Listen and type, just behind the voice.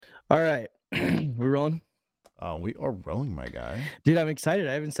All right. We're rolling. We are rolling, my guy. Dude, I'm excited.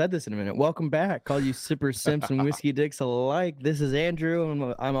 I haven't said this in a minute. Welcome back. Call you sippers, simps, and whiskey dicks alike. This is Andrew,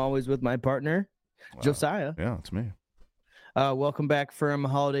 and I'm always with my partner, Josiah. Yeah, it's me. Welcome back from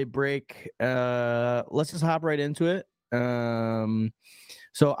holiday break. Let's just hop right into it.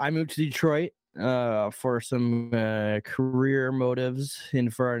 So I moved to Detroit for some career motives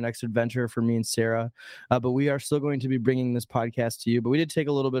and for our next adventure for me and Sarah. But we are still going to be bringing this podcast to you. But we did take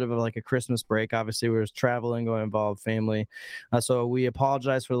a little bit of a Christmas break. Obviously, we were traveling, going to involve family. So we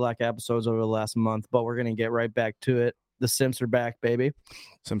apologize for the lack of episodes over the last month, but we're going to get right back to it. The Simps are back, baby.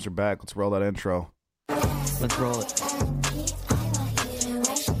 Simps are back. Let's roll that intro. Let's roll it.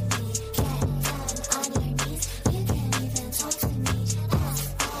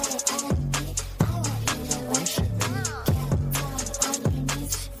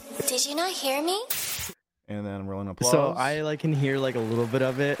 Did you not hear me? And then rolling applause. So I can hear a little bit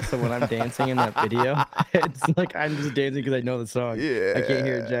of it. So when I'm dancing in that video, it's like I'm just dancing because I know the song. Yeah. I can't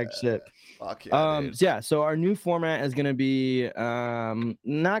hear jack shit. Fuck yeah, So our new format is gonna be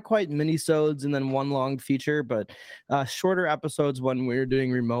not quite mini-sodes and then one long feature, but shorter episodes when we're doing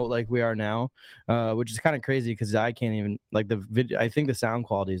remote like we are now, which is kind of crazy because I can't even the video. I think the sound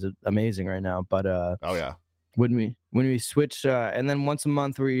quality is amazing right now, but oh yeah. When we switch, and then once a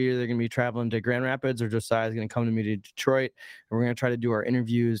month, we're either going to be traveling to Grand Rapids or Josiah's going to come to me to Detroit, and we're going to try to do our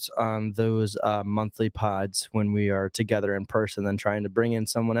interviews on those monthly pods when we are together in person, then trying to bring in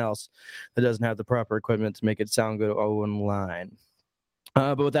someone else that doesn't have the proper equipment to make it sound good online.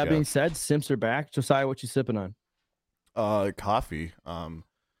 But with that being said, Simps are back. Josiah, what you sipping on? Coffee.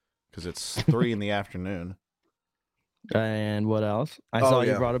 Because it's 3 in the afternoon. And what else? I saw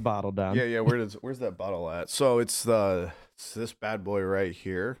you brought a bottle down. Yeah. Where's that bottle at? So it's this bad boy right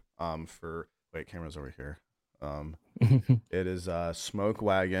here. Camera's over here. It is Smoke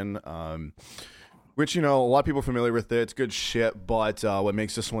Wagon. Which a lot of people are familiar with it. It's good shit. But what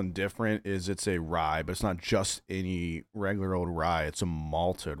makes this one different is it's a rye, but it's not just any regular old rye. It's a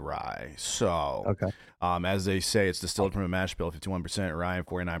malted rye. So okay. As they say, it's distilled from a mash bill, 51% rye and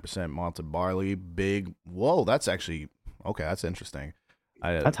 49% malted barley. Whoa, that's actually okay. That's interesting.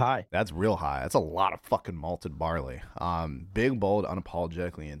 That's high. That's real high. That's a lot of fucking malted barley. Big, bold,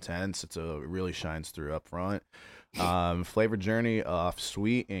 unapologetically intense. It really shines through up front. Flavor journey of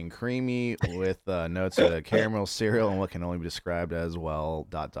sweet and creamy with notes of caramel, cereal, and what can only be described as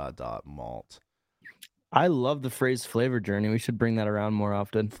malt. I love the phrase flavor journey. We should bring that around more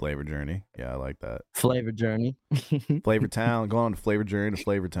often. Flavor journey. Yeah, I like that. Flavor journey. Flavor town. Go on to flavor journey to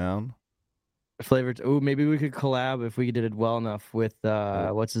Flavor Town. Maybe we could collab if we did it well enough with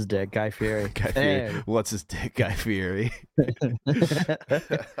what's his dick, Guy Fieri. What's his dick, Guy Fieri? All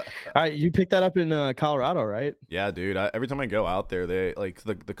right, you picked that up in Colorado, right? Yeah, dude. Every time I go out there, they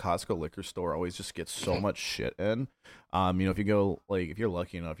the Costco liquor store always just gets so much shit in. If you go if you're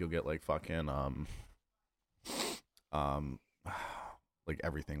lucky enough, you'll get fucking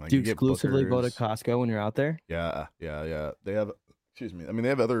everything. Do you exclusively go to Costco when you're out there? Yeah. They have. Excuse me. I mean, they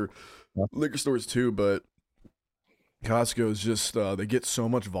have other liquor stores too, but Costco is just they get so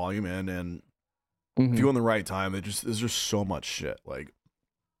much volume in, and if you go in the right time, there's just so much shit.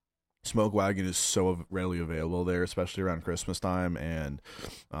 Smoke Wagon is so readily available there, especially around Christmas time, and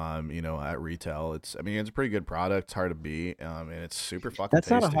at retail, it's a pretty good product. It's hard to beat, and it's super fucking. That's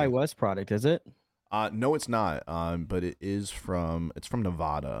tasty. Not a High West product, is it? No, it's not. But it's from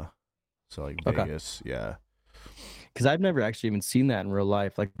Nevada, so Vegas, yeah. Because I've never actually even seen that in real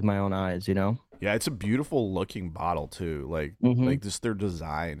life, with my own eyes, Yeah, it's a beautiful looking bottle too. Just their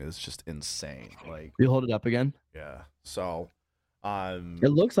design is just insane. You hold it up again. Yeah. So,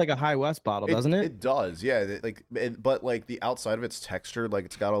 it looks like a High West bottle, doesn't it? It does. Yeah. But the outside of it's textured,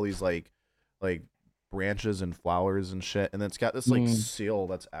 it's got all these branches and flowers and shit, and then it's got this seal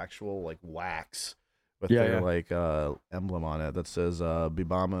that's actual wax with their emblem on it that says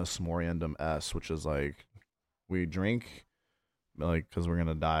Bibama Smorandum S, which is we drink because we're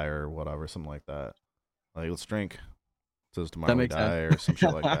gonna die or whatever, something like that. Let's drink. It says tomorrow we die or some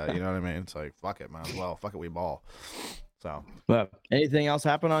shit like that. You know what I mean? It's fuck it, man. Well, fuck it, we ball. So, anything else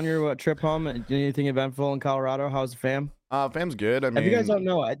happen on your trip home? Anything eventful in Colorado? How's the fam? Fam's good. If you guys don't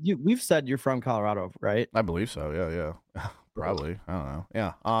know, we've said you're from Colorado, right? I believe so. Yeah. Probably. I don't know.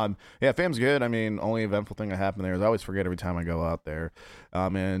 Yeah. Fam's good. Only eventful thing that happened there is I always forget every time I go out there.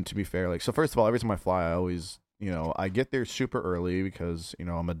 And to be fair, so first of all, every time I fly, I always, I get there super early because,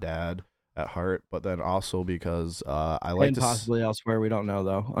 I'm a dad at heart, but then also because I like to possibly elsewhere. We don't know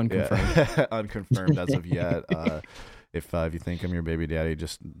though. Unconfirmed. Yeah. Unconfirmed as of yet. If you think I'm your baby daddy,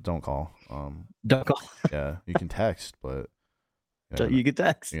 just don't call. Don't call. Yeah, you can text, but You can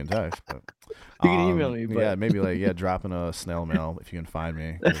text. You can text, but You can email me, yeah, but maybe like dropping a snail mail if you can find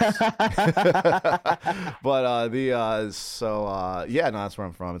me. But yeah, no, that's where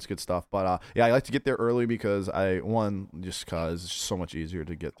I'm from. It's good stuff. But yeah, I like to get there early because just cause it's just so much easier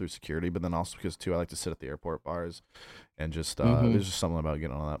to get through security, but then also because too I like to sit at the airport bars and just there's just something about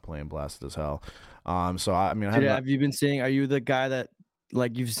getting on that plane blasted as hell. So I mean, Dude, have you been seeing? Are you the guy that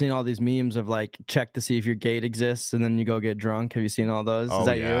like you've seen all these memes of like check to see if your gate exists and then you go get drunk? Have you seen all those? Is Oh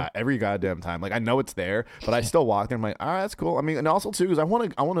that you? yeah, every goddamn time. Like I know it's there, but I still walk there. I'm like, all right, that's cool. I mean, and also too, because I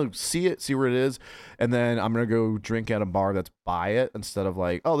want to see it, see where it is, and then I'm gonna go drink at a bar that's by it instead of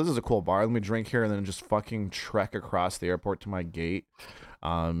like, oh, this is a cool bar. Let me drink here, and then just fucking trek across the airport to my gate.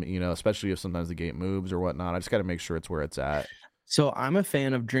 Especially if sometimes the gate moves or whatnot. I just got to make sure it's where it's at. So I'm a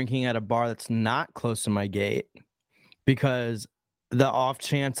fan of drinking at a bar that's not close to my gate because the off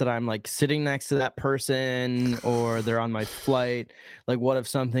chance that I'm like sitting next to that person or they're on my flight, like what if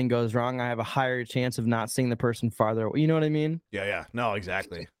something goes wrong? I have a higher chance of not seeing the person farther. You know what I mean? Yeah. No,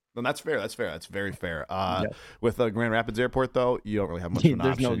 exactly. And that's fair. That's fair. That's very fair. Yeah. With Grand Rapids Airport, though, you don't really have much of an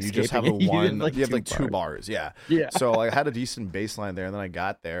There's no option. You just have escaping the it. one. You have two like two bars. Yeah. Yeah. So I had a decent baseline there, and then I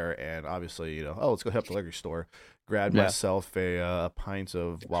got there, and obviously, let's go hit up the liquor store. Grabbed myself a pint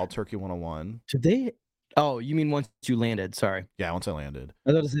of Wild Turkey 101. Did they? Oh, you mean once you landed? Sorry. Yeah, once I landed.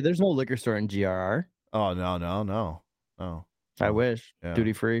 I was about to say there's no liquor store in GRR. Oh no. I wish. Yeah.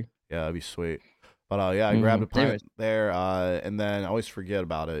 Duty free. Yeah, that'd be sweet. But yeah, I grabbed a pint there, and then I always forget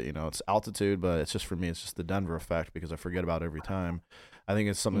about it. It's altitude, but it's just for me, it's just the Denver effect because I forget about it every time. I think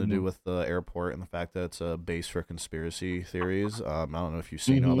it's something to do with the airport and the fact that it's a base for conspiracy theories. I don't know if you've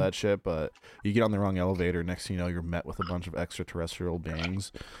seen all that shit, but you get on the wrong elevator, next thing you know, you're met with a bunch of extraterrestrial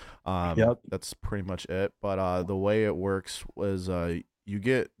beings. That's pretty much it. But the way it works was you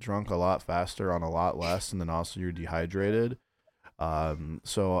get drunk a lot faster on a lot less, and then also you're dehydrated.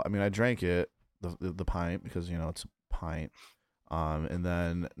 So I mean, I drank it. The pint because it's a pint, and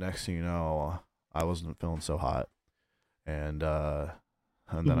then next thing you know, I wasn't feeling so hot, and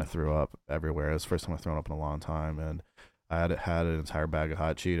then I threw up everywhere. It was the first time I've thrown up in a long time, and I had an entire bag of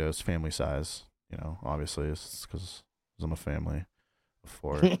hot Cheetos, family size. Obviously it's because I'm a family of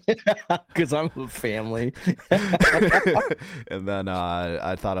four. Because I'm a family. And then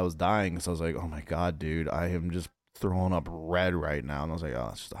I thought I was dying, so I was like, oh my god, dude, I am just throwing up red right now, and I was like, oh,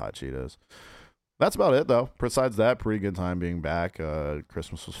 it's just the hot Cheetos. That's about it, though. Besides that, pretty good time being back.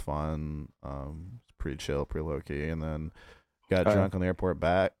 Christmas was fun. Pretty chill, pretty low key, and then got drunk on the airport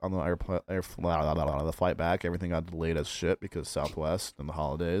back on the flight back. Everything got delayed as shit because Southwest and the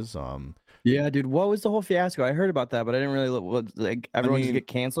holidays. Yeah, dude. What was the whole fiasco? I heard about that, but I didn't really everyone just get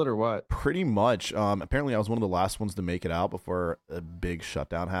canceled or what? Pretty much. Apparently, I was one of the last ones to make it out before a big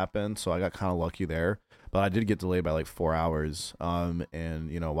shutdown happened, so I got kind of lucky there. But I did get delayed by like 4 hours. And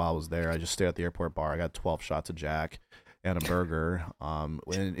while I was there, I just stayed at the airport bar. I got 12 shots of Jack and a burger. And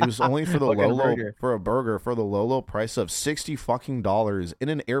it was only for the low price of $60 in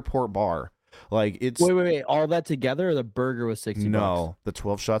an airport bar. Like it's wait, all that together, or the burger was $60? No, the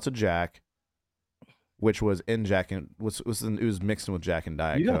 12 shots of Jack, which was in Jack and it was mixed in with Jack and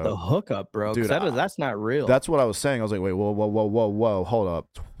Diet Coke. You got the hookup, bro. Dude, that's not real. That's what I was saying. I was like, wait, whoa, hold up.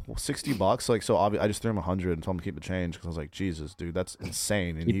 $60, like, so I just threw him 100 and told him to keep the change because I was like, Jesus, dude, that's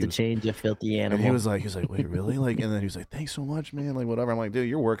insane. And keep the change, you filthy animal. And he was like, wait, really? Like, and then he was like, thanks so much, man. Like, whatever. I'm like, dude,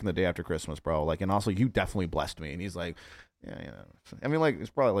 you're working the day after Christmas, bro. Like, and also you definitely blessed me. And he's like, yeah. I mean, like,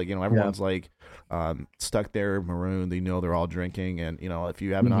 it's probably like, everyone's like stuck there marooned. They know they're all drinking, and if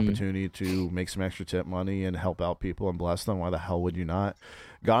you have an opportunity to make some extra tip money and help out people and bless them, why the hell would you not?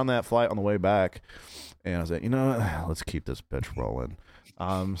 Got on that flight on the way back, and I was like, let's keep this bitch rolling.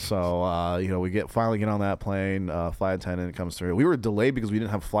 We finally get on that plane. Flight attendant comes through. We were delayed because we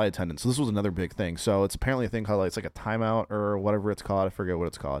didn't have flight attendant, so this was another big thing. So it's apparently a thing called it's like a timeout or whatever it's called. I forget what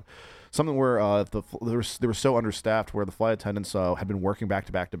it's called. Something where they were so understaffed where the flight attendants had been working back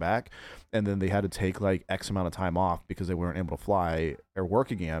to back to back, and then they had to take like X amount of time off because they weren't able to fly or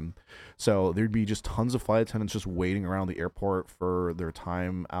work again. So there'd be just tons of flight attendants just waiting around the airport for their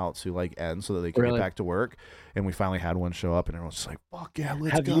time out to like end so that they could get back to work. And we finally had one show up, and everyone's just like, "Fuck yeah,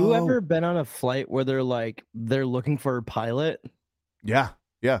 let's go!" Have you ever been on a flight where they're looking for a pilot? Yeah.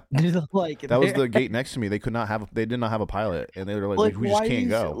 Like that was the gate next to me. They did not have a pilot, and they were like we just can't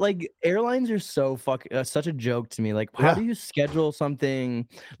go. Like airlines are so such a joke to me. Like how do you schedule something?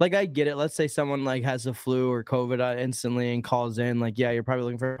 Like I get it. Let's say someone like has a flu or COVID instantly and calls in. Like you're probably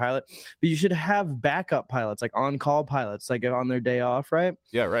looking for a pilot, but you should have backup pilots, like on call pilots, like on their day off, right?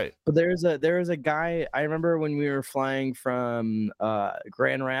 Yeah, right. But there was a guy. I remember when we were flying from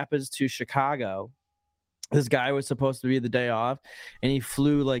Grand Rapids to Chicago. This guy was supposed to be the day off, and he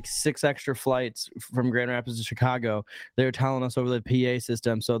flew like 6 extra flights from Grand Rapids to Chicago. They were telling us over the PA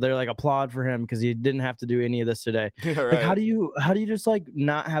system, so they're like applaud for him because he didn't have to do any of this today. Yeah, Like, how right. do you just like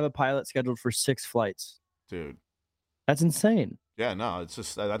not have a pilot scheduled for 6 flights? Dude. That's insane. Yeah, no, it's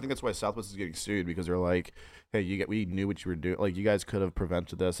just I think that's why Southwest is getting sued because they're like, hey, we knew what you were doing, like you guys could have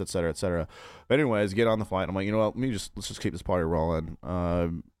prevented this, et cetera, et cetera. But anyways, get on the flight. I'm like, you know what? Let's just keep this party rolling.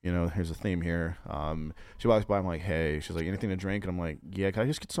 Here's a theme here. She walks by. I'm like, hey. She's like, anything to drink? And I'm like, yeah. Can I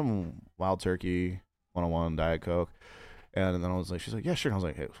just get some Wild Turkey 101 Diet Coke? And then I was like, she's like, yeah, sure. And I was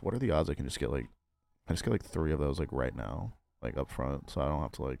like, hey, what are the odds I can just get like 3 of those like right now, like up front, so I don't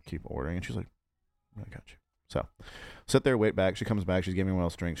have to like keep ordering? And she's like, I got you. So, sit there, wait back. She comes back. She's giving me one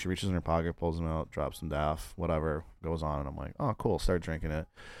else drink. She reaches in her pocket, pulls them out, drops some daff, whatever, goes on. And I'm like, oh, cool. Start drinking it.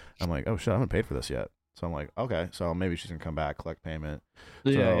 I'm like, oh, shit, I haven't paid for this yet. So I'm like, okay. So maybe she's going to come back, collect payment.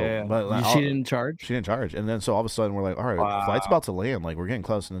 Yeah. But she didn't charge? She didn't charge. And then so all of a sudden we're like, all right, wow. Flight's about to land. Like, we're getting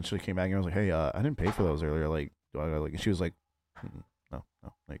close. And then she came back and I was like, hey, I didn't pay for those earlier. Like, do I like? And she was like, no,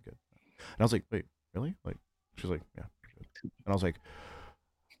 like good. And I was like, wait, really? Like, she was like, yeah, good. And I was like,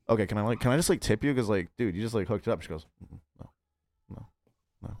 okay, can I just like tip you? Because like, dude, you just like hooked it up. She goes, no.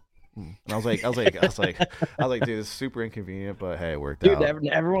 And I was like, dude, it's super inconvenient, but hey, it worked out. Dude,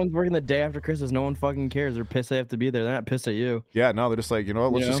 everyone's working the day after Christmas. No one fucking cares. They're pissed they have to be there. They're not pissed at you. Yeah, no, they're just like, you know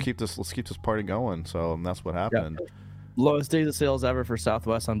what? Let's keep this party going. So that's what happened. Yeah. Lowest days of sales ever for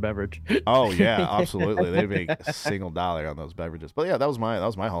Southwest on beverage. Oh yeah, absolutely. They make a single dollar on those beverages. But yeah, that was my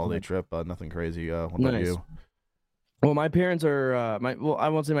holiday trip. Nothing crazy. What about you? Well, my parents are I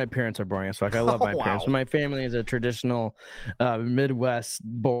won't say my parents are boring as fuck. I love my parents. But my family is a traditional Midwest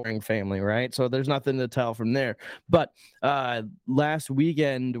boring family, right? So there's nothing to tell from there. But last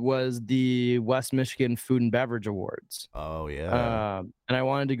weekend was the West Michigan Food and Beverage Awards. Oh yeah. And I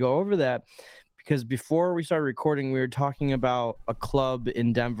wanted to go over that because before we started recording, we were talking about a club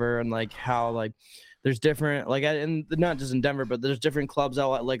in Denver and like how like there's different, like, and not just in Denver, but there's different clubs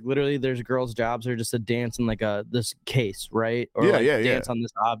out. Like literally, there's girls' jobs are just to dance in like this case, right? Or dance on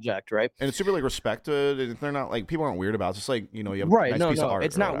this object, right? And it's super like respected. And they're not like people aren't weird about it. It's just like, you know, you have right. a nice piece of art.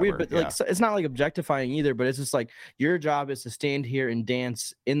 It's not weird, but like it's not like objectifying either. But it's just like your job is to stand here and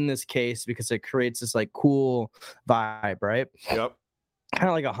dance in this case because it creates this like cool vibe, right? Yep. Kind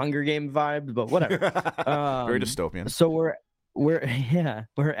of like a Hunger Game vibe, but whatever. Very dystopian. So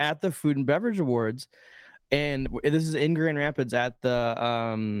we're at the Food and Beverage Awards, and this is in Grand Rapids at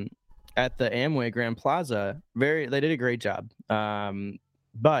the Amway Grand Plaza. They did a great job.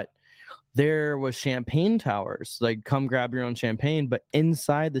 But there was champagne towers, like come grab your own champagne. But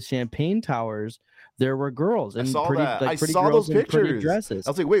inside the champagne towers, there were girls and pretty girls in pretty dresses. I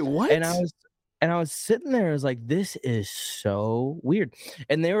was like, wait, what? And I was sitting there, I was like, this is so weird.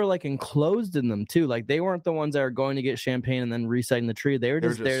 And they were like enclosed in them too. Like they weren't the ones that are going to get champagne and then reciting the tree. They were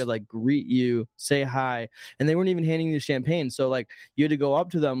just there to like greet you, say hi. And they weren't even handing you champagne. So like you had to go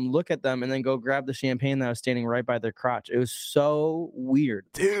up to them, look at them, and then go grab the champagne that was standing right by their crotch. It was so weird.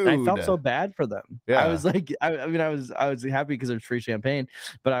 Dude. And I felt so bad for them. Yeah. I was like, I was happy because it was free champagne,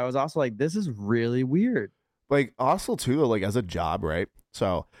 but I was also like, this is really weird. Like also too, though, like as a job, right?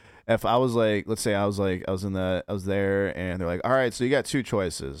 So if I was like, let's say I was there and they're like, all right, so you got 2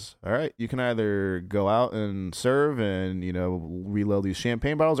 choices. All right, you can either go out and serve and, you know, reload these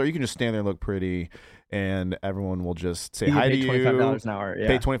champagne bottles, or you can just stand there and look pretty and everyone will just say hi to you. $25 an hour. Yeah.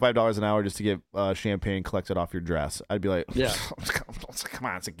 Pay $25 an hour just to get champagne collected off your dress. I'd be like, yeah, come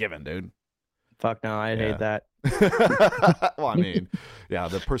on, it's a given, dude. Fuck no, I'd hate that. Well, I mean, yeah,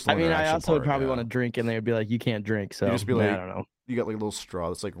 the personal. I mean, I also would probably want to drink, and they'd be like, "You can't drink." So you just be like, I don't know. You got like a little straw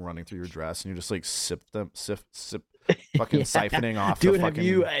that's like running through your dress, and you're just like sip, fucking siphoning off. Dude, the fucking... have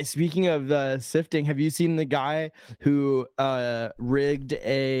you? Speaking of sifting, have you seen the guy who rigged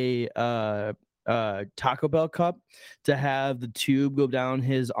a Taco Bell cup to have the tube go down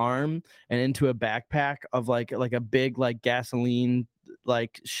his arm and into a backpack of like a big like gasoline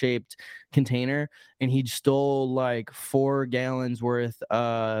like shaped container, and he stole like 4 gallons worth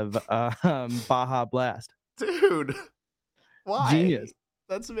of Baja Blast? Dude, why? Genius.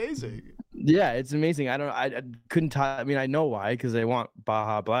 That's amazing. Yeah, it's amazing. I couldn't I mean, I know why, because they want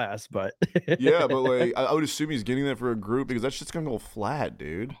Baja Blast, but yeah, but like I would assume he's getting that for a group because that's just gonna go flat,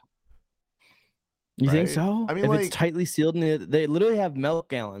 dude. You think so? I mean, if like, it's tightly sealed, and they literally have milk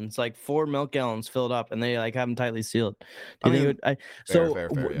gallons, like 4 milk gallons filled up, and they like have them tightly sealed. Fair.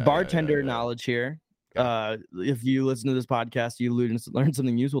 Bartender knowledge here. If you listen to this podcast, you learned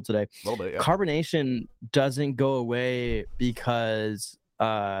something useful today. A little bit, yeah. Carbonation doesn't go away because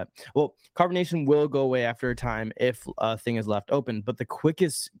well, carbonation will go away after a time if a thing is left open, but the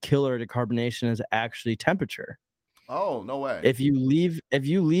quickest killer to carbonation is actually temperature. Oh, no way. If you leave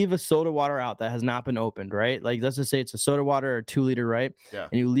a soda water out that has not been opened, right? Like let's just say it's a soda water or 2 liter, right? Yeah.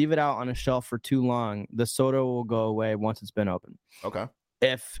 And you leave it out on a shelf for too long, the soda will go away once it's been opened. Okay.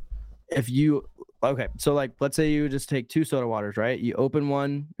 If you okay, so like let's say you just take 2 soda waters, right? You open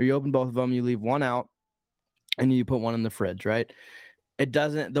one or you open both of them, you leave one out, and you put one in the fridge, right? It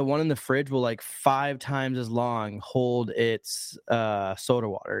doesn't. The one in the fridge will like 5 times as long hold its soda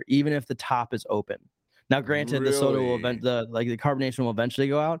water, even if the top is open. Now, granted, the soda will Really? the carbonation will eventually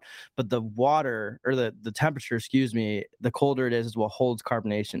go out, but the water or the temperature, excuse me, the colder it is what holds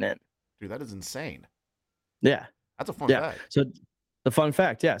carbonation in. Dude, that is insane. Yeah, That's a fun yeah. fact. So the fun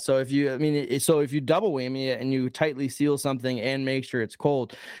fact, yeah. So if you, I mean, so if you double whammy it and you tightly seal something and make sure it's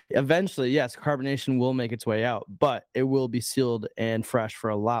cold, eventually, yes, carbonation will make its way out, but it will be sealed and fresh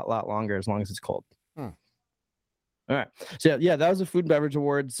for a lot longer as long as it's cold. All right. So yeah, that was the Food and Beverage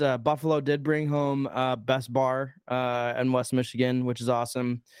Awards. Buffalo did bring home best bar in West Michigan, which is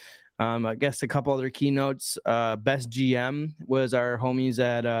awesome. I guess a couple other keynotes. Best GM was our homies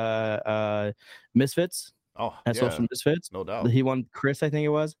at Misfits. Oh, At yeah. Social Misfits. No doubt. He won, Chris, I think it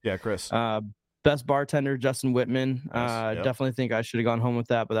was. Yeah, Chris. Best bartender, Justin Whitman. Yes, yep. Definitely think I should have gone home with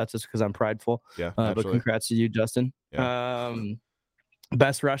that, but that's just because I'm prideful. Yeah, but congrats to you, Justin. Yeah.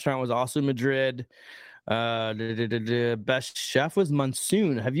 Best restaurant was also Madrid. Best chef was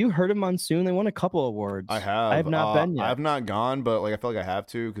Monsoon. Have you heard of Monsoon? They won a couple awards. I have. I have not been yet. I have not gone, but like I feel like I have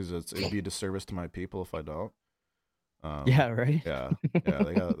to because it'd be a disservice to my people if I don't. Yeah, right. Yeah,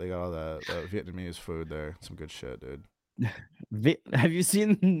 they got all that Vietnamese food there. Some good shit, dude. Have you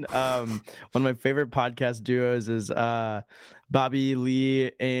seen one of my favorite podcast duos is Bobby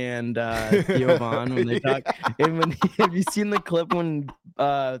Lee and Theo Von when they talk? Yeah. And have you seen the clip when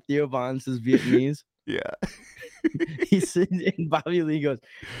Theo Von says Vietnamese? Yeah. He said, and Bobby Lee goes,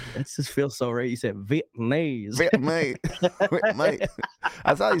 "That just feels so right." He said, "Vietnamese." Vietnamese.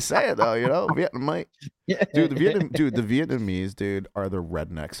 That's how you say it, though. You know, Vietnamese. Yeah. Dude, the Vietnamese, dude, are the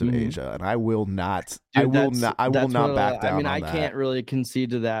rednecks of Asia, and I will not. Dude, I will not back down. I mean, I can't really concede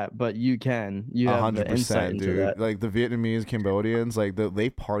to that, but you can. You have 100%, dude. That. Like the Vietnamese, Cambodians, like they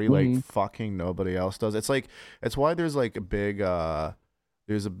party like fucking nobody else does. It's like it's why there's like a big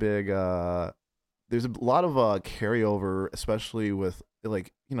there's a lot of carryover, especially with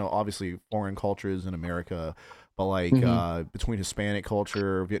like, you know, obviously foreign cultures in America, but like between Hispanic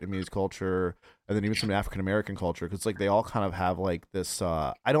culture, Vietnamese culture, and then even some African American culture, because like they all kind of have like this.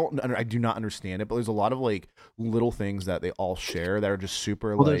 I do not understand it, but there's a lot of like little things that they all share that are just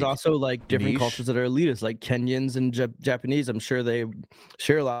super. Well, there's also like different niche cultures that are elitist, like Kenyans and Japanese. I'm sure they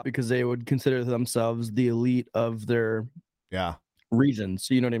share a lot because they would consider themselves the elite of their regions.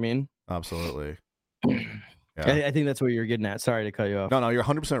 So you know what I mean? Absolutely. Yeah. I think that's what you're getting at. Sorry to cut you off. No, you're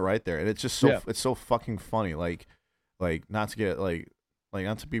 100% right there, and it's just so it's so fucking funny. Like not to get like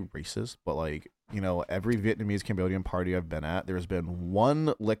not to be racist, but like, you know, every Vietnamese Cambodian party I've been at, there's been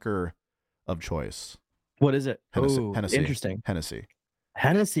one liquor of choice. What is it? Hennessy. Interesting.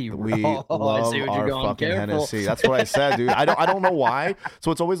 Hennessy. We love our fucking Careful. Hennessy. That's what I said, dude. I don't know why.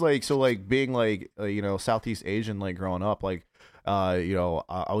 So it's always like being like you know, Southeast Asian, like growing up, like. You know,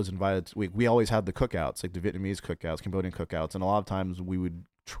 I was invited to, we always had the cookouts, like the Vietnamese cookouts, Cambodian cookouts, and a lot of times we would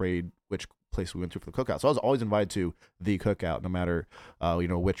trade which place we went to for the cookout. So I was always invited to the cookout, no matter you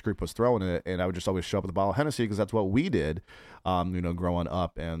know, which group was throwing it, and I would just always show up with a bottle of Hennessy because that's what we did, you know, growing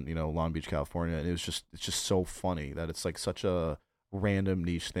up in, you know, Long Beach, California. And it's just so funny that it's like such a random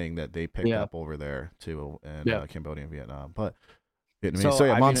niche thing that they picked up over there too in Cambodia and Vietnam, but. So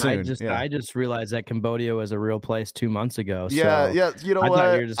yeah, Monsoon. I just realized that Cambodia was a real place 2 months ago. So you know I what?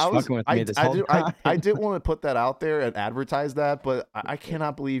 thought you were just fucking with me this whole time. I didn't want to put that out there and advertise that, but I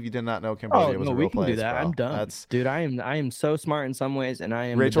cannot believe you did not know Cambodia was a real place. We can do that. Bro. I'm done, dude. I am so smart in some ways, and I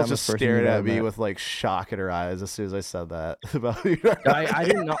am. Rachel just stared at me with like shock in her eyes as soon as I said that about you. I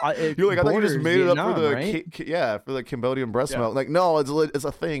didn't know. You're like, I thought you just made Vietnam, it up for the right? for the Cambodian breast milk. Like, no, it's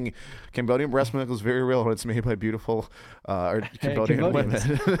a thing. Cambodian breast milk is very real, and it's made by beautiful Cambodian women.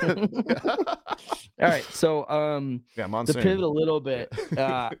 All right, so to pivot a little bit,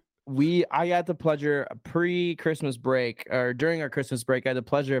 I got the pleasure pre-Christmas break, or during our Christmas break, I had the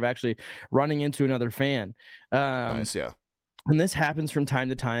pleasure of actually running into another fan. Nice, yeah. And this happens from time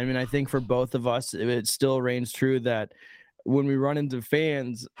to time, and I think for both of us, it still reigns true that when we run into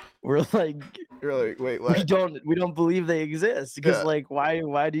fans, we're like, wait, what? We don't believe they exist, because like,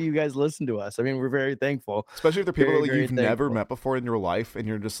 why do you guys listen to us? I mean, we're very thankful, especially if they're people that you've never met before in your life, and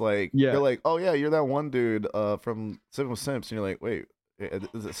you're just like, you're like, oh yeah, you're that one dude from Simps, and you're like, wait,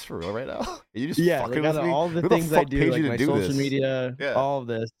 Is this for real right now? Are you just Yeah, fucking like with out of me? all the Who the things I fuck do, paid you like to my do social this? media, Yeah. all of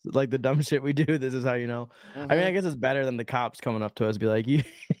this, like the dumb shit we do, this is how you know. I mean, I Hmm. guess it's better than the cops coming up to us, be like, yeah.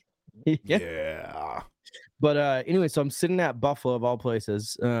 Yeah. But anyway, so I'm sitting at Buffalo of all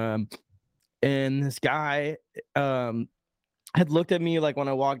places, and this guy had looked at me like when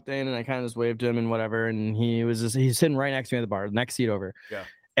I walked in, and I kind of just waved to him and whatever, and he's sitting right next to me at the bar, next seat over. Yeah.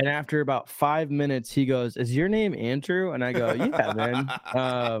 And after about 5 minutes, he goes, "Is your name Andrew?" And I go, "Yeah,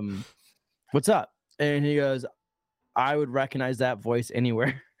 man. What's up?" And he goes, "I would recognize that voice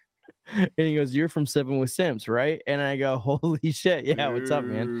anywhere." And he goes, "You're from Sipping with Simps, right?" And I go, "Holy shit, yeah, what's up,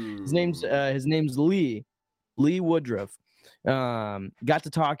 man?" Dude. His name's Lee Woodruff. Got to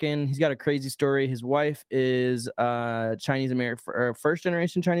talking. He's got a crazy story. His wife is Chinese American, or first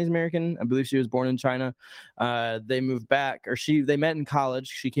generation Chinese American. I believe she was born in China. They moved back, or they met in college.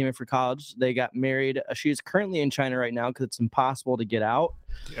 She came in for college. They got married. She is currently in China right now because it's impossible to get out.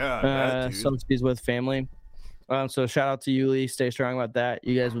 Yeah, I bet, So dude. she's with family. So shout out to you, Lee. Stay strong about that.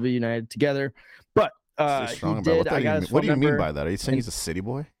 You guys will be united together. But Stay he strong about it. did. I got his What phone do you mean number. by that? Are you saying he's a city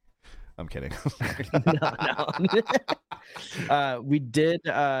boy? I'm kidding. No. We did.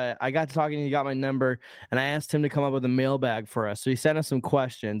 I got to talking. He got my number, and I asked him to come up with a mailbag for us. So he sent us some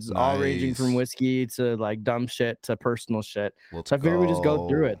questions, all ranging from Nice. whiskey to like dumb shit to personal shit. Let's So I figured we just go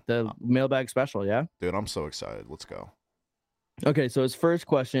through it. go. The mailbag special, yeah. Dude, I'm so excited. Let's go. Okay. So his first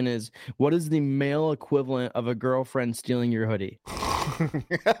question is, what is the male equivalent of a girlfriend stealing your hoodie?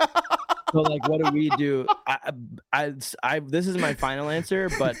 So like, what do we do? This is my final answer,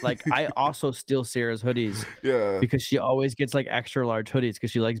 but like, I also steal Sarah's hoodies Yeah. because she always gets like extra large hoodies because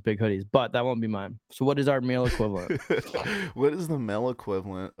she likes big hoodies. But that won't be mine. So what is our male equivalent? What is the male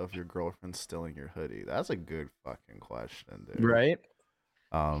equivalent of your girlfriend stealing your hoodie? That's a good fucking question, dude. Right?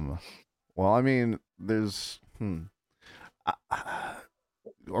 Um, well, I mean,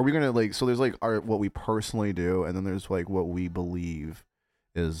 are we gonna like? So there's like what we personally do, and then there's like what we believe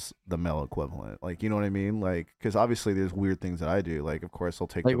is the male equivalent. Like, you know what I mean? Like, because obviously there's weird things that I do. Like, of course,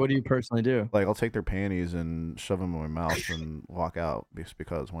 Like, what do you personally do? I'll take their panties and shove them in my mouth and walk out just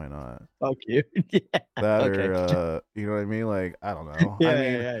because why not? Fuck you. Yeah. That Okay. or you know what I mean? Like, I don't know.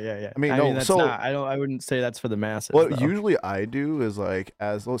 Yeah, yeah. I mean, I no. mean, that's So not. I wouldn't say that's for the masses. what Though. usually I do is like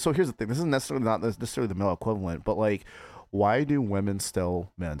so here's the thing. This is necessarily not necessarily the male equivalent, but like, why do women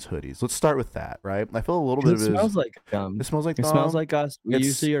steal men's hoodies? Let's start with that, right? I feel a little bit It of it smells is like it smells like It smells thumb. like us. We It's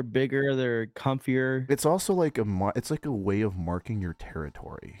usually are bigger. They're comfier. it's also like it's like a way of marking your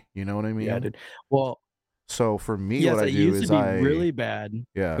territory. You know what I Yeah, mean? dude. Well, So for me, what yes, I it do used to is be really bad. Go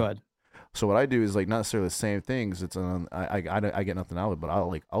yeah. ahead. So what I do is like not necessarily the same things. It's I get nothing out of it, but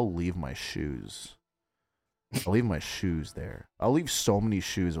I'll leave my shoes. I'll leave my shoes there. I'll leave so many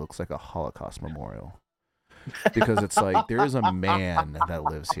shoes. It looks like a Holocaust memorial because it's like there is a man that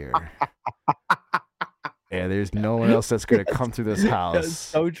lives here. Yeah, there's no one else that's gonna come through this house. That's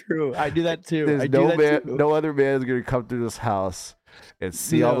so true. I do that too. There's I do no that man, too. no other man is gonna come through this house and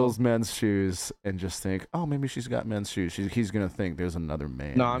see all No. those men's shoes and just think, oh, maybe she's got men's shoes. He's gonna think there's another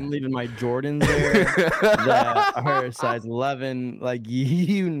man. No, I'm leaving my Jordans there that are size 11. Like,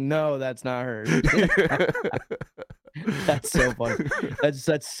 you know that's not hers. That's so funny. That's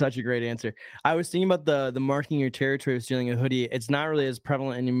such a great answer. I was thinking about the marking your territory of stealing a hoodie. It's not really as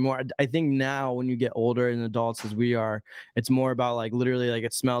prevalent anymore. I think now when you get older and adults as we are, it's more about like literally like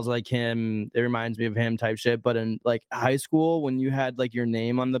it smells like him. It reminds me of him type shit. But in like high school, when you had like your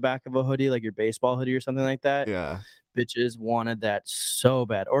name on the back of a hoodie, like your baseball hoodie or something like that, Yeah. bitches wanted that so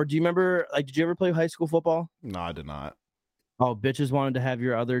bad. Or do you remember, like, did you ever play high school football? No, I did not. Oh, bitches wanted to have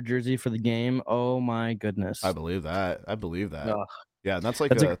your other jersey for the game. Oh my goodness. I believe that. Ugh, Yeah, and that's like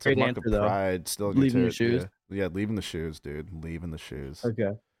that's a it's a great mark answer of though. pride still in your Leaving your shoes. Yeah, leaving the shoes, dude. Leaving the shoes.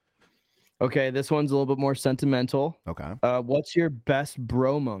 Okay. Okay, this one's a little bit more sentimental. Okay. What's your best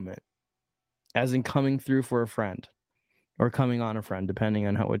bro moment? As in coming through for a friend. Or coming on a friend, depending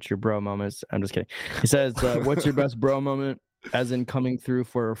on what your bro moment is. I'm just kidding. He says, what's your best bro moment? As in coming through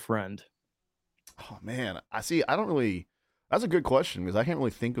for a friend. Oh man, I see. I don't really. That's a good question because I can't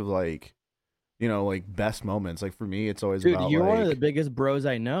really think of like, like best moments. Like for me, it's always Dude, about you're one of the like, biggest bros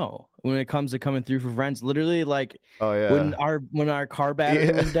I know when it comes to coming through for friends. Literally, like oh when yeah, our car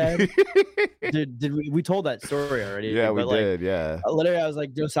battery was dead. Did we told that story already? yeah, we But like, did, yeah, literally, I was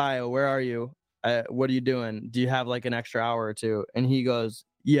like, Josiah, where are you? What are you doing? Do you have like an extra hour or two? And he goes,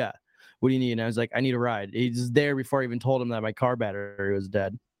 yeah. What do you need? And I was like, I need a ride. He's there before I even told him that my car battery was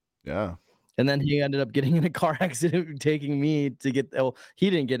dead. yeah. And then he ended up getting in a car accident, taking me to get. Well, he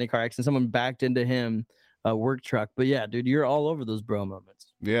didn't get in a car accident. Someone backed into him, a work truck. But yeah, dude, you're all over those bro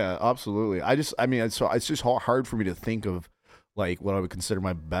moments. Yeah, absolutely. I mean, so it's just hard for me to think of like what I would consider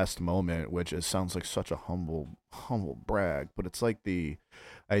my best moment, which it sounds like such a humble brag, but it's like the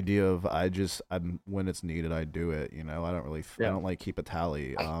idea of I'm when it's needed I do it. I don't really I Yeah. don't like keep a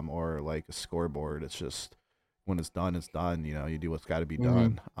tally or like a scoreboard. It's just when it's done, it's done. You do what's got to be Hmm.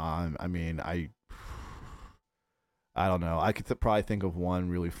 done. I mean, I don't know. I could probably think of one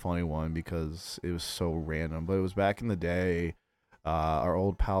really funny one because it was so random, but it was back in the day. Our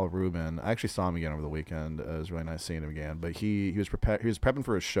old pal Ruben, I actually saw him again over the weekend. It was really nice seeing him again. But he was prepping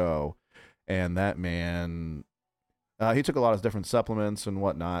for a show, and that man, he took a lot of different supplements and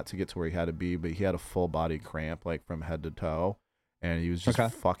whatnot to get to where he had to be. But he had a full body cramp, like from head to toe, and he was just Okay.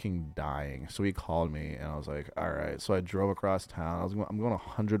 fucking dying. So he called me, and I was like, "All right." So I drove across town. I'm going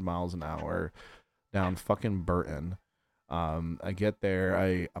 100 miles an hour down fucking Burton. I get there,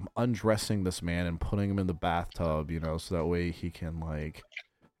 I'm undressing this man and putting him in the bathtub, so that way he can like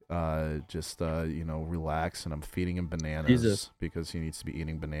just relax, and I'm feeding him Jesus. bananas because he needs to be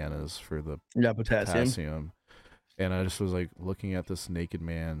eating bananas for the Yeah, potassium. potassium. And I just was like looking at this naked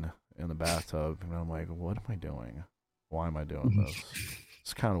man in the bathtub, and I'm like, what am I doing? Why am I doing this?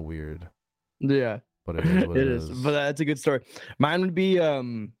 It's kind of weird, Yeah, but it is what it it is. But is. that's a good story. Mine would be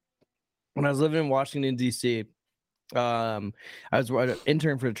when I was living in Washington D.C. I was an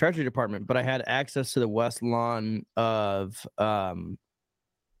intern for the Treasury Department, but I had access to the west lawn of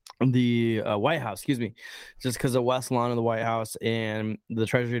the White House. Excuse me, just because the west lawn of the White House and the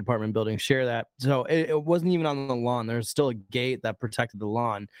Treasury Department building share that. So it wasn't even on the lawn. There's still a gate that protected the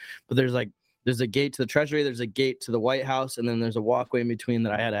lawn, but there's a gate to the Treasury, there's a gate to the White House, and then there's a walkway in between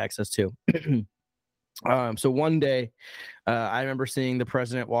that I had access to. So one day, I remember seeing the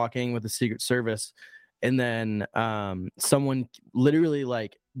president walking with the Secret Service, and then someone literally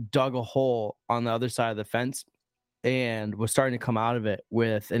like dug a hole on the other side of the fence and was starting to come out of it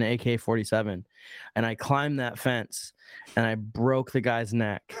with an AK-47. And I climbed that fence and I broke the guy's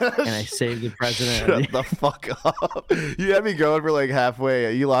neck and I saved the president. Shut the fuck up. You had me going for like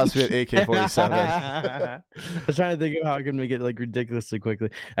halfway. You lost me at AK-47. I was trying to think of how I could make it like ridiculously quickly.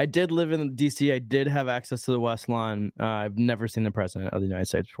 I did live in DC. I did have access to the West Lawn. I've never seen the president of the United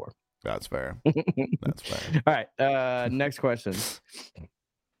States before. That's fair. That's fair. All right. Next question.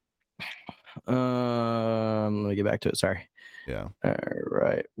 Let me get back to it. Sorry. Yeah. All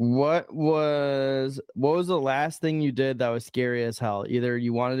right. What was the last thing you did that was scary as hell? Either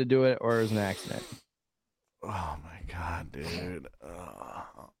you wanted to do it or it was an accident. Oh my god, dude.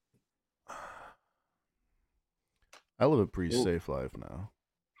 I live a pretty safe life now.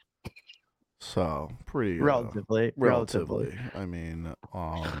 So pretty relatively. I mean,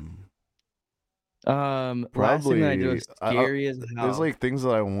 last thing that I did probably was scary as hell. there's like things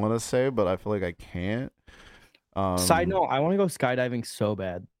that I want to say, but I feel like I can't. Side note, I want to go skydiving so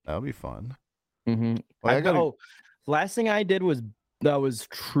bad. That would be fun. Mm-hmm. Like, last thing I did was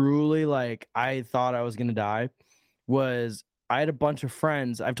truly like I thought I was gonna die. Was I had a bunch of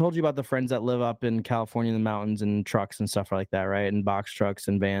friends. I've told you about the friends that live up in California in the mountains and trucks and stuff like that, right? And box trucks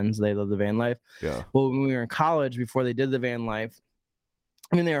and vans. They live the van life. Yeah. Well, when we were in college, before they did the van life,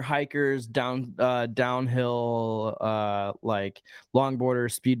 I mean, they were hikers, downhill, like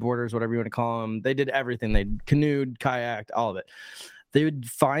longboarders, speedboarders, whatever you want to call them. They did everything. They canoed, kayaked, all of it. They would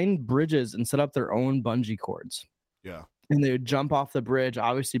find bridges and set up their own bungee cords. Yeah. And they would jump off the bridge,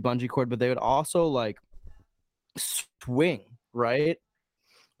 obviously bungee cord, but they would also like swing, right?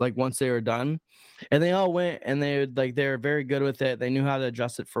 Like once they were done. And they all went and they were very good with it. They knew how to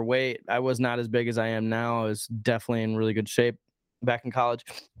adjust it for weight. I was not as big as I am now. I was definitely in really good shape back in college.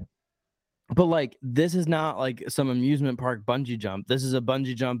 But like this is not like some amusement park bungee jump. This is a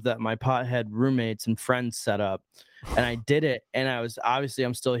bungee jump that my pothead roommates and friends set up. And I did it. And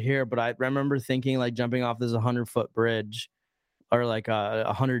I'm still here, but I remember thinking like jumping off this 100-foot bridge or like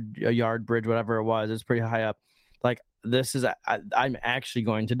a 100-yard bridge, whatever it was. It's pretty high up. Like this is I'm actually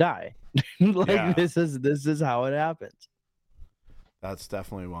going to die. Like yeah. this is how it happens. That's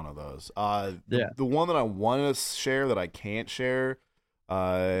definitely one of those. The one that I want to share that I can't share.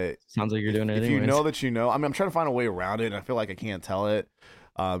 Sounds like you're doing it. If anyways. you know that you know, I mean, I'm trying to find a way around it, and I feel like I can't tell it.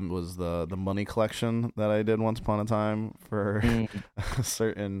 Was the money collection that I did once upon a time for a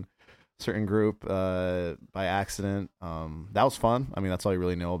certain group by accident. That was fun. I mean, that's all you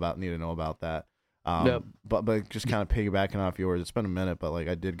really need to know about that. Yep. But just kind of piggybacking off yours, it's been a minute, but like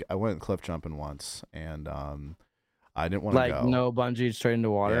I went cliff jumping once, and I didn't want to go. Like no bungee, straight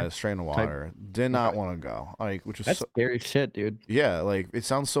into water. Yeah, straight into water. Did not want to go. Like, which was that's scary shit, dude. Yeah, like it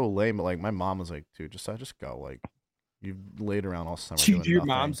sounds so lame, but like my mom was like, "Dude, just go." Like, you laid around all summer. Doing Your nothing.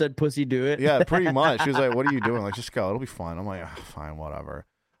 mom said, "Pussy, do it." Yeah, pretty much. She was like, "What are you doing?" Like, just go. It'll be fine. I'm like, fine, whatever.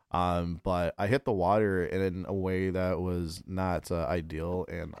 But I hit the water in a way that was not ideal,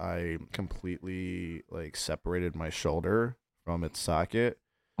 and I completely like separated my shoulder from its socket.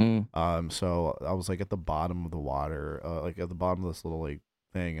 Mm. So I was like at the bottom of the water, like at the bottom of this little like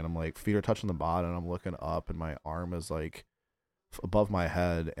thing, and I'm like feet are touching the bottom, and I'm looking up, and my arm is like above my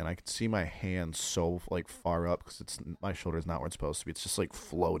head, and I can see my hand so like far up because it's my shoulder's not where it's supposed to be. It's just like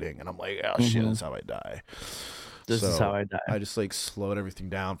floating, and I'm like, oh shit, this is how I die. This is how I die. I just like slowed everything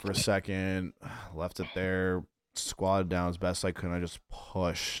down for a second, left it there, squatted down as best I could, and I just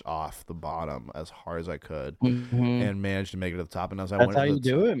pushed off the bottom as hard as I could, and managed to make it to the top. And as I That's went, how you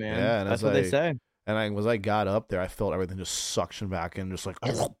do it, man. yeah, and that's what they say. And as I got up there, I felt everything just suction back in, just like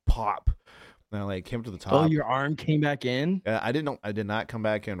pop. And I like came to the top. Oh, your arm came back in? I did not come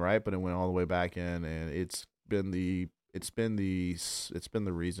back in right, but it went all the way back in, and it's been the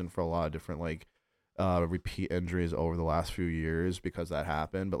reason for a lot of different like repeat injuries over the last few years because that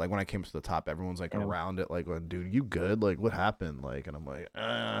happened. But like when I came to the top, everyone's like around it, like, dude, you good? Like, what happened? Like, and I'm like,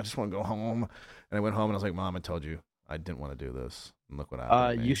 I just want to go home. And I went home and I was like, Mom, I told you I didn't want to do this. And look what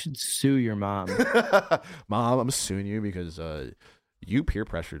happened. You should sue your mom. Mom, I'm suing you because you peer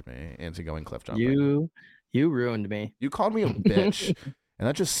pressured me into going cliff jumping. You ruined me. You called me a bitch, and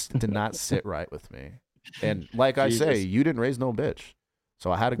that just did not sit right with me. And like I say, you didn't raise no bitch.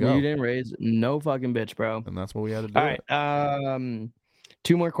 So I had to go. You didn't raise no fucking bitch, bro. And that's what we had to do. All right.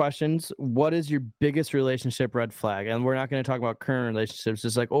 2 more questions. What is your biggest relationship red flag? And we're not going to talk about current relationships.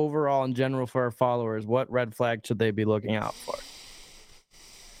 Just like overall in general for our followers, what red flag should they be looking out for?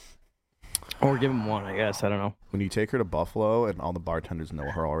 Or give them one, I guess. I don't know. When you take her to Buffalo and all the bartenders know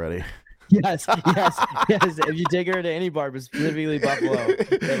her already. Yes. If you take her to any bar, but specifically Buffalo, and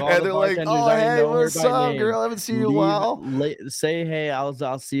they're like, "Oh, hey, what's up, girl? I haven't seen you in a while." Say, "Hey,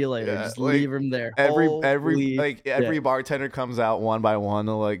 I'll see you later." Yeah, just like, leave them there. Every bartender comes out one by one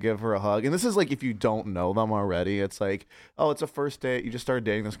to like give her a hug. And this is like if you don't know them already, it's like, oh, it's a first date. You just started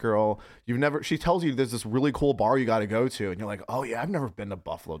dating this girl. She tells you there's this really cool bar you got to go to, and you're like, oh yeah, I've never been to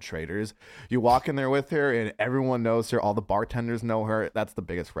Buffalo Traders. You walk in there with her, and everyone knows her. All the bartenders know her. That's the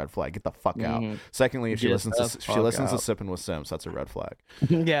biggest red flag. Get the fuck out. Secondly, if she listens to Sipping with Simps, that's a red flag.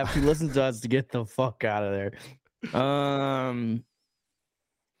 Yeah, if she listens to us, to get the fuck out of there. I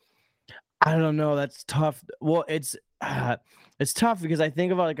don't know. That's tough. Well, it's tough because I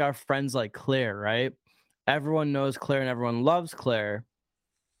think about like our friends like Claire, right? Everyone knows Claire and everyone loves Claire,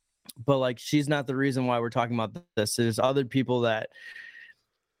 but like she's not the reason why we're talking about this. There's other people that.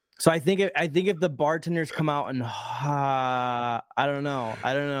 So I think if the bartenders come out and I don't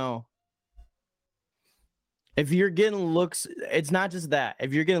know. If you're getting looks, it's not just that.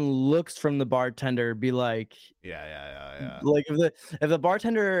 If you're getting looks from the bartender, be like, yeah. Like if the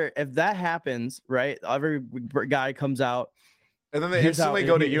bartender, if that happens, right? Every guy comes out, and then they instantly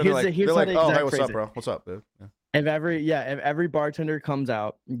go to you, and they're like, oh, hey, what's up, bro? What's up, dude? Yeah. If every bartender comes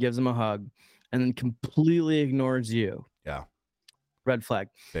out, gives him a hug, and then completely ignores you, red flag.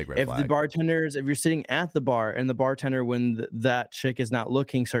 Big red flag. If you're sitting at the bar and the bartender, when that chick is not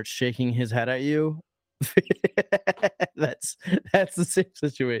looking, starts shaking his head at you. That's the same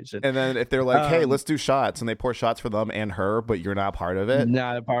situation. And then if they're like, hey, let's do shots, and they pour shots for them and her, but you're not part of it.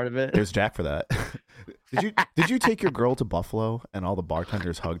 Not a part of it. There's Jack for that. Did you take your girl to Buffalo and all the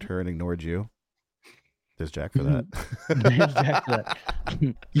bartenders hugged her and ignored you? There's Jack for that. There's Jack for that.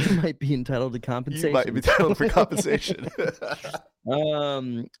 You might be entitled to compensation. You might be entitled for compensation.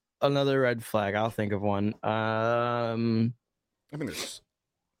 Another red flag. I'll think of one. I think there's.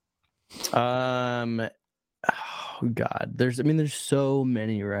 Oh God, there's so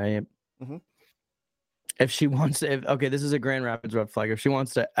many, right? If she wants to, okay, this is a Grand Rapids red flag. If she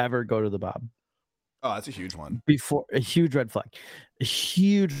wants to ever go to the Bob, oh, that's a huge one. A huge red flag,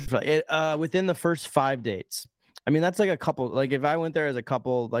 within the first 5 dates. I mean, that's like a couple. Like if I went there as a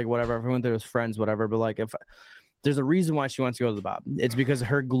couple, like whatever. If I went there as friends, whatever. But like if there's a reason why she wants to go to the Bob, it's because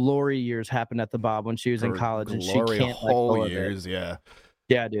her glory years happened at the Bob when she was in college, and she can't whole years, yeah.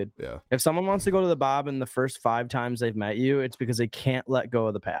 Yeah, dude. Yeah. If someone wants to go to the Bob in the first 5 times they've met you, it's because they can't let go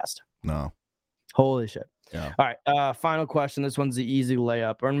of the past. No. Holy shit. Yeah. All right. Final question. This one's the easy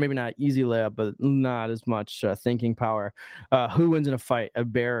layup, or maybe not easy layup, but not as much thinking power. Who wins in a fight, a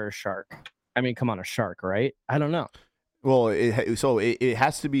bear or a shark? I mean, come on, a shark, right? I don't know. Well, it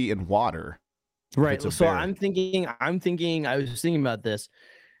has to be in water. Right. So bear. I'm thinking. I was thinking about this.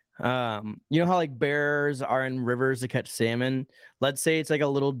 You know how like bears are in rivers to catch salmon? Let's say it's like a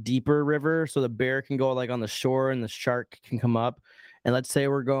little deeper river, so the bear can go like on the shore and the shark can come up. And let's say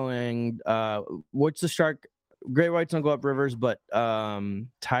we're going, what's the shark? Great whites don't go up rivers, but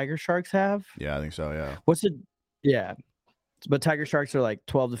tiger sharks have? Yeah, I think so, yeah. Yeah. But tiger sharks are like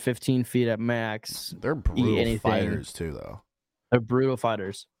 12 to 15 feet at max. They're brutal fighters too, though. They're brutal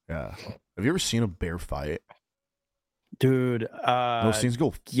fighters. Yeah. Have you ever seen a bear fight? Dude, those things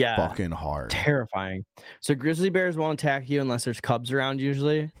go fucking hard. Terrifying. So grizzly bears won't attack you unless there's cubs around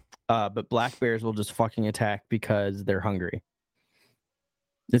usually. But black bears will just fucking attack because they're hungry.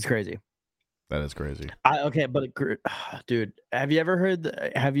 It's crazy. That is crazy. Okay, but dude, have you ever heard?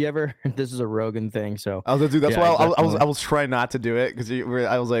 This is a Rogan thing. So dude, that's why I was trying not to do it because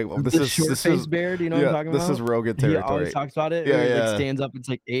I was like, well, this is bear. Do you know what I'm talking about? This is Rogan territory. He always talks about it. Yeah, He like stands up. It's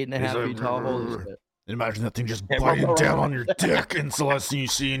like 8.5 feet tall. Holy shit. Imagine that thing just biting down on your dick, and so last thing you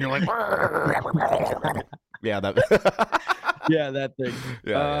see, and you're like, yeah, that. Yeah, that thing.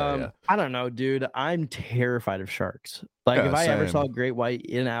 Yeah. I don't know, dude. I'm terrified of sharks. Like, if I ever saw a great white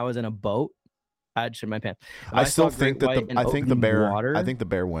and I was in a boat, I'd shit my pants. I still think that the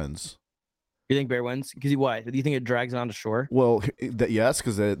bear wins. You think bear wins? Because why? Do you think it drags it onto shore? Well, yes,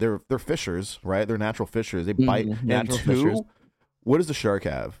 because they're fishers, right? They're natural fishers. They bite. Natural fishers. What does the shark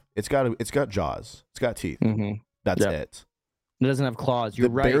have? It's got jaws. It's got teeth. That's it. It doesn't have claws. You're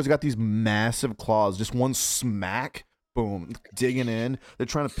right. The bear's got these massive claws. Just one smack, boom, digging in. They're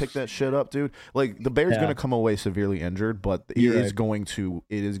trying to pick that shit up, dude. Like the bear's gonna come away severely injured, but it is going to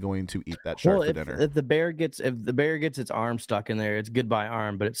eat that shark for dinner. If the bear gets its arm stuck in there, it's goodbye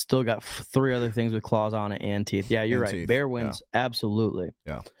arm, but it's still got 3 other things with claws on it and teeth. Yeah, you're right. Teeth. Bear wins. Yeah. Absolutely.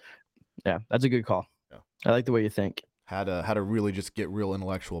 Yeah. Yeah, that's a good call. Yeah. I like the way you think. Had to really just get real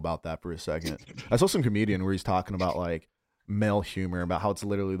intellectual about that for a second. I saw some comedian where he's talking about like male humor, about how it's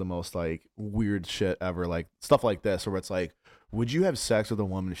literally the most like weird shit ever, like stuff like this, where it's like, would you have sex with a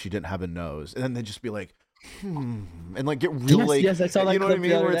woman if she didn't have a nose? And then they just be like, and like get real yes, I saw that. You know what I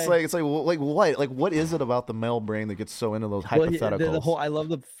mean? Where it's like what is it about the male brain that gets so into those hypotheticals? I love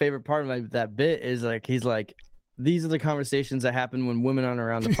the favorite part of that bit is like he's like, these are the conversations that happen when women aren't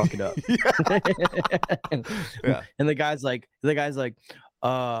around to fuck it up. And the guy's like,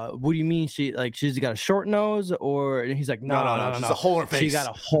 what do you mean she's got a short nose? Or and he's like, no, she's a hole in her face. She got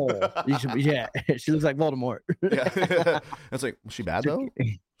a hole. She looks like Voldemort. It's like, was she bad though?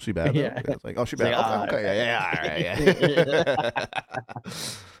 She bad? Yeah. It's like, oh, she bad. Like, Okay.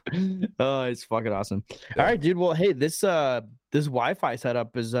 Oh, it's fucking awesome. All right, dude. Well, hey, this Wi-Fi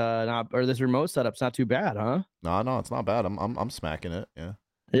setup is this remote setup's not too bad, huh? No, it's not bad. I'm smacking it. Yeah.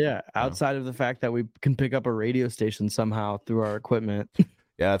 Yeah. Outside of the fact that we can pick up a radio station somehow through our equipment.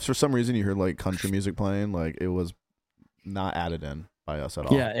 Yeah. If for some reason you heard like country music playing, like it was not added in by us at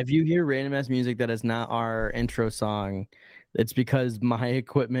all. Yeah. If you hear random ass music that is not our intro song, it's because my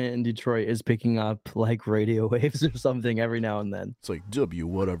equipment in Detroit is picking up like radio waves or something every now and then. It's like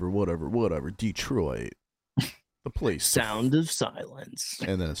whatever, Detroit. The place. Sound of silence.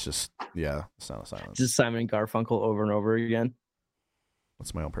 And then it's just, sound of silence. Just Simon and Garfunkel over and over again.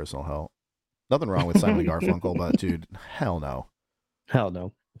 That's my own personal hell. Nothing wrong with Simon and Garfunkel, but dude, hell no. Hell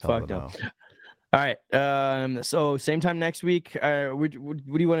no. Fuck no. All right. So same time next week. What do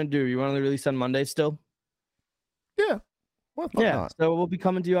you want to do? You want to release on Monday still? Yeah. Not? So we'll be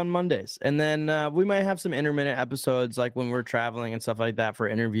coming to you on Mondays, and then we might have some intermittent episodes like when we're traveling and stuff like that for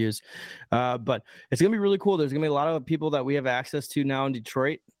interviews. But it's gonna be really cool. There's gonna be a lot of people that we have access to now in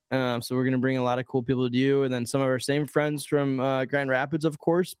Detroit. So we're gonna bring a lot of cool people to you, and then some of our same friends from Grand Rapids, of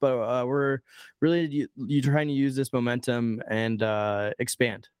course. But we're really you trying to use this momentum and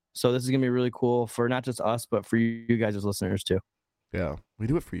expand. So this is gonna be really cool for not just us, but for you guys as listeners too. Yeah, we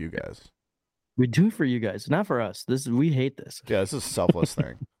do it for you guys. We do it for you guys, not for us. We hate this. Yeah, this is a selfless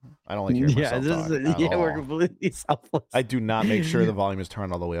thing. I don't like hearing myself talk. We're completely selfless. I do not make sure the volume is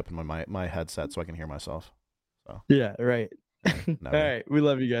turned all the way up in my headset so I can hear myself. So yeah, right. All right, we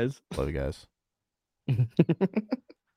love you guys. Love you guys.